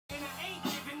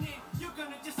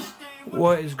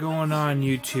What is going on,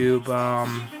 YouTube?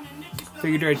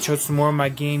 Figured I'd show some more of my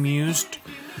game used.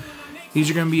 These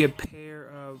are going to be a pair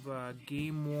of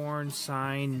game-worn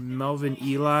signed Melvin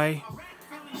Ely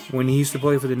when he used to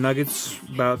play for the Nuggets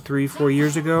about 3-4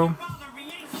 years ago.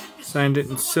 Signed it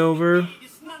in silver,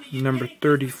 number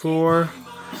 34.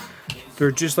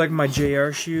 They're just like my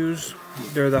JR shoes.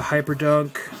 They're the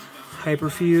Hyperdunk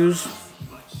Hyperfuse.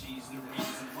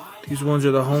 These ones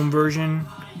are the home version.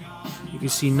 You can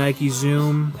see Nike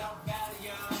Zoom. It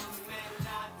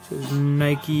says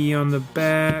Nike on the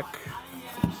back.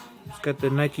 It's got the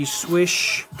Nike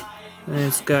Swish. And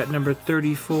it's got number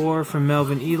 34 from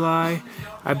Melvin Ely.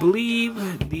 I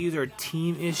believe these are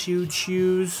team issued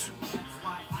shoes,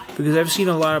 because I've seen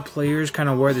a lot of players kind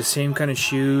of wear the same kind of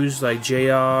shoes, like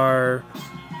JR,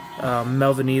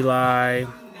 Melvin Ely,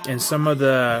 and some of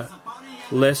the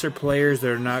lesser players that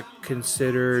are not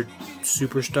considered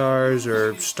superstars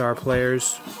or star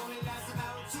players.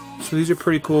 So these are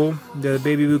pretty cool. They're the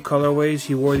baby blue colorways.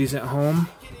 He wore these at home.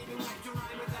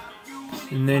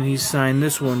 And then he signed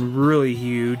this one really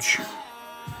huge.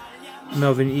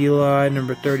 Melvin Ely,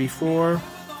 number 34.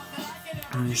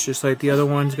 And it's just like the other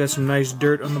ones. Got some nice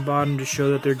dirt on the bottom to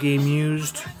show that they're game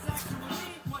used.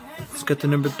 It's got the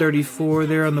number 34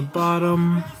 there on the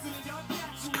bottom.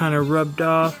 It's kind of rubbed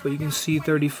off, but you can see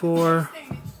 34.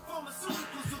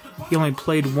 He only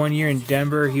played 1 year in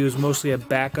Denver. He was mostly a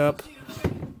backup,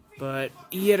 but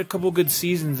he had a couple good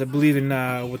seasons, I believe, in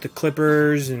with the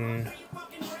Clippers and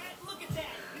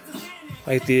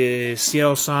like the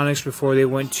Seattle Sonics before they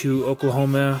went to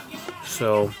Oklahoma.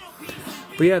 So,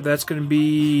 but yeah, that's going to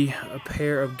be a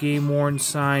pair of game-worn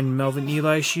signed Melvin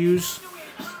Ely shoes.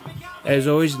 As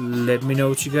always, let me know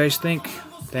what you guys think.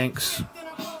 Thanks.